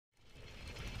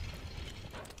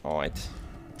Alright.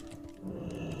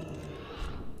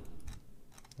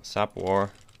 Sap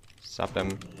war. Sap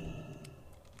them.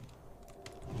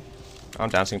 I'm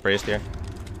dancing priest here.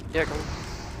 Yeah, come on.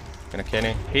 Gonna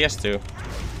Kenny. He has two.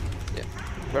 Yeah.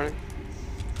 Burning.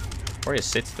 Where he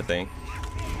sits the thing.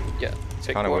 Yeah. It's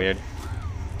kind of weird.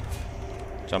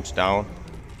 Jumps down.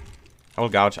 I will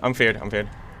gouge. I'm feared. I'm feared.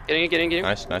 Getting it.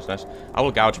 Nice, nice, nice. I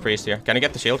will gouge priest here. Can you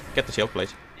get the shield? Get the shield,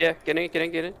 please. Yeah, getting it.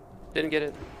 Didn't get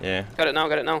it. Yeah. Got it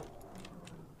now.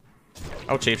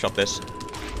 I will cheap shot this.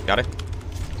 Got it.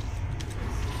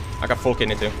 I got full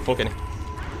kidney too. Full kidney.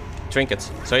 Trinkets.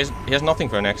 So he has nothing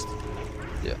for next.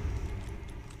 Yeah.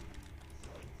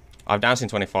 I've danced in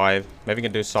 25. Maybe we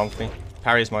can do something.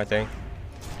 Parry is my thing.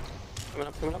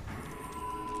 Coming up.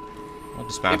 I'll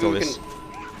dismantle Maybe this.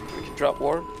 We can drop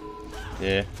war.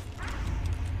 Yeah.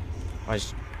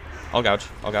 I'll gouge.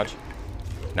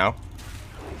 Now.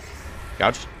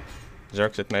 Gouge.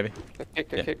 Zerks it maybe.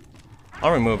 Kick.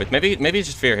 I'll remove it. Maybe it's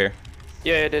just fear here.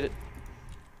 Yeah, I did it.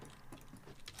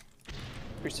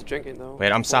 Priest is drinking though.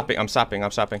 Wait, I'm sapping.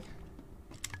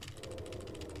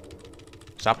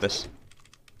 Sap this.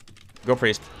 Go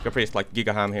priest, like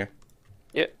Giga Ham here.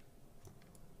 Yeah.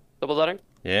 Double dotting.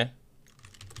 Yeah.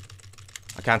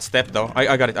 I can't step though.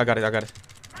 I got it.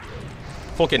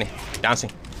 Full kidney.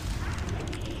 Dancing.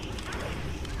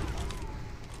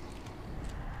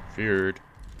 Feared.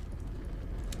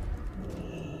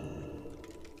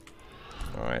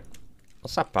 Alright. I'll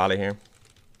sap Pally here.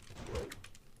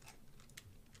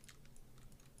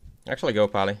 Actually go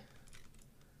Pally.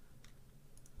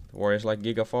 The warriors like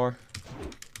Giga 4.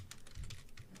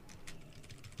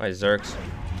 Nice Zerks.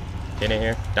 Kenny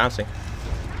here. Dancing.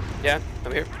 Yeah,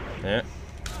 I'm here. Yeah.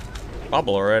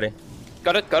 Bubble already.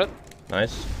 Got it.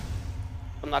 Nice.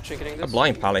 I'm not drinking this. I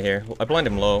blind Pally here. I blind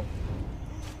him low.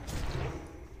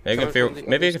 Maybe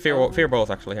you can fear both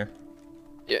actually here.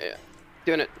 Yeah.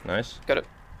 Doing it. Nice. Got it.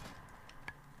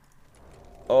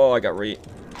 Oh, I got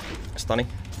stunning.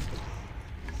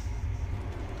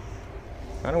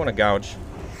 I don't want to gouge.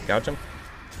 Gouge him.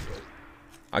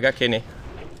 I got kidney.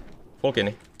 Full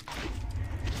kidney.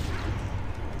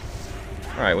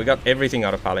 Alright, we got everything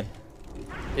out of Pally.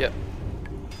 Yeah.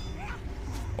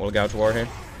 We'll gouge war here.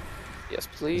 Yes,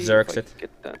 please. Zerks it.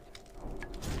 Get that.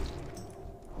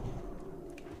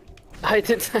 I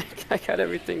did. I got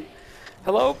everything.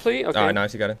 Hello, please. Okay. Oh,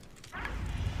 nice, you got it.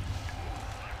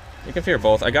 You can fear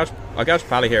both. I gouge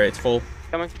Pally here. It's full.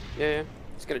 Coming. Yeah.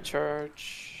 It's gonna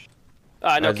charge.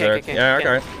 Ah, no, can't. Yeah,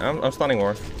 okay. I'm stunning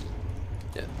war.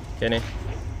 Yeah. Kenny. It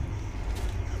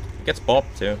gets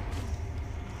bopped too.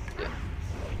 Yeah.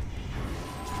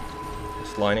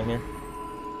 Just lining here.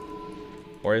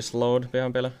 Or is slowed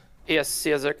behind Bella. He has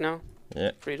Zerk now.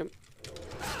 Yeah. Freedom.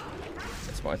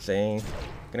 That's my thing.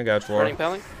 Gonna gouge war. Running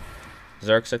Pally.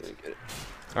 Zerks it.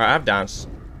 Alright, I have dance.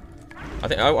 I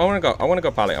think I wanna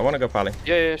go Pally.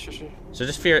 Yeah, sure. So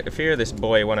just fear this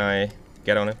boy when I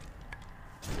get on him.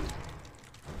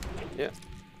 Yeah.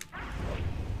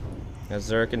 Has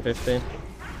Zerk in 15.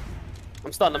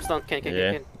 I'm stunned.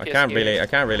 Can't. I can't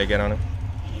really get on him.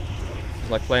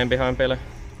 It's like playing behind Pele.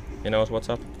 He knows what's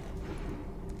up.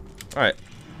 Alright.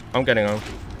 I'm getting on.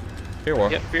 Fear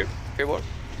war. Yeah, fear war.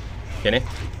 Kenny.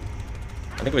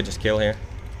 I think we just kill here.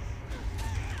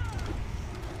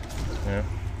 Yeah.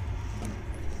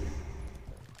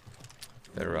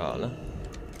 Ferrala.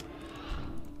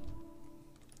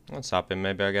 Let's stop him,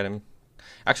 maybe I get him.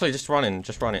 Actually, just run in.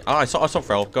 Oh, I saw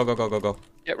Ferrell. Go.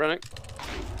 Yeah, running.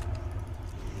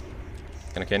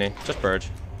 Gonna Kenny. Just purge.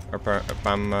 Or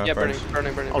spam yeah, purge.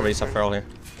 burning. I'll reset Ferrell here.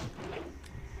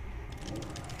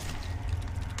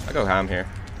 I go ham here.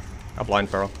 I'll blind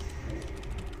Ferrell.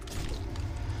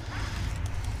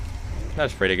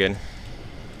 That's pretty good.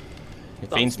 He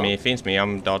fiends me,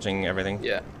 I'm dodging everything.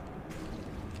 Yeah.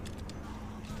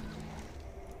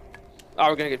 Oh,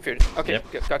 we're gonna get feared. Okay,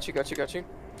 yep. Got you.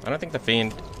 I don't think the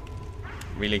fiend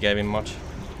really gave him much.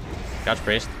 Catch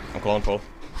priest. I'm calling full.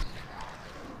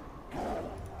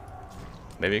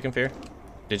 Maybe you can fear.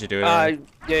 Did you do it?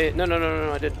 Yeah.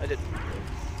 No. I did.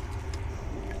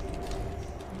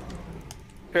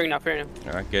 Fearing now.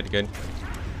 Alright, good.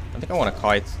 I think I want to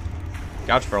kite.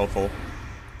 Gouge for all full.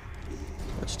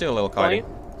 Let's do a little kiting.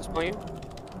 Just pulling you.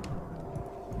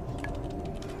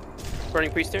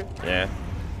 Burning priest here. Yeah.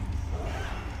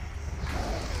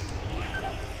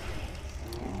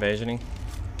 Evasioning.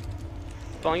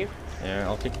 Pulling you. Yeah,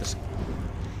 I'll kick this.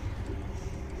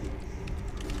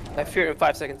 I fear in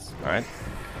 5 seconds. Alright.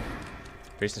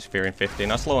 Priest is fear in 15.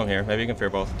 I'll slow him here. Maybe you can fear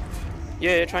both.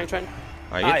 Yeah, trying.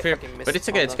 Alright, you fear. But it's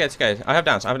okay. I have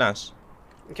dance. Okay.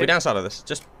 We dance out of this.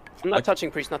 Just. I'm not touching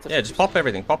priest. Yeah, just pop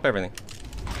everything.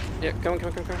 Yeah, come on.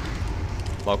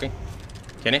 Cloaking.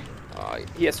 Can he?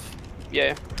 Yes.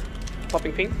 Yeah.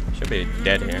 Popping ping. Should be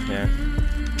dead here, yeah.